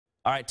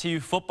All right, TU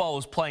football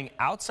was playing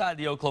outside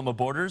the Oklahoma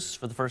borders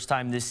for the first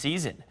time this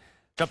season.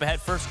 Jump ahead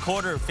first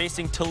quarter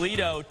facing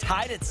Toledo,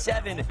 tied at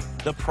 7.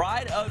 The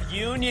pride of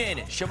Union,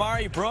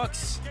 Shamari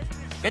Brooks.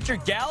 Get your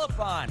gallop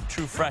on,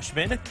 true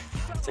freshman.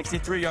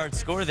 63-yard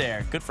score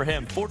there. Good for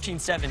him.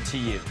 14-7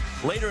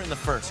 TU. Later in the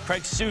first,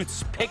 Craig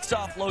Suits picks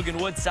off Logan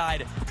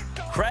Woodside.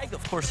 Craig,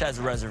 of course, has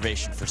a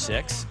reservation for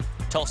 6.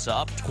 Tulsa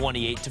up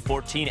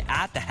 28-14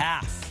 at the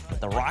half.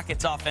 The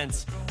Rockets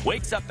offense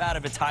wakes up out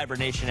of its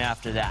hibernation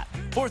after that.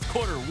 Fourth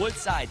quarter,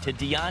 Woodside to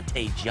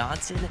Deontay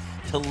Johnson.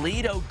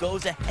 Toledo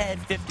goes ahead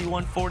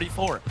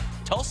 51-44.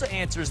 Tulsa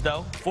answers,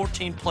 though.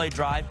 14-play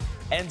drive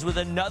ends with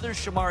another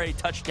Shamari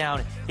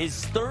touchdown.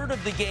 His third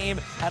of the game,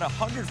 had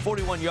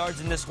 141 yards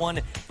in this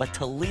one, but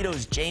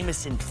Toledo's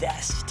Jamison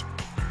Vest,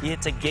 he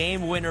hits a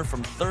game winner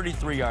from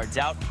 33 yards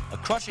out. A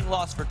crushing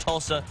loss for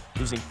Tulsa,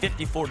 losing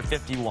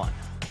 54-51.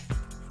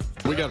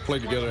 We got to play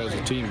together as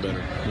a team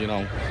better, you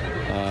know.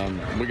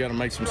 We got to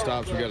make some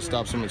stops. We got to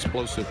stop some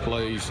explosive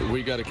plays.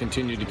 We got to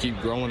continue to keep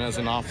growing as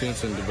an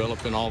offense and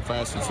developing all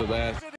facets of that.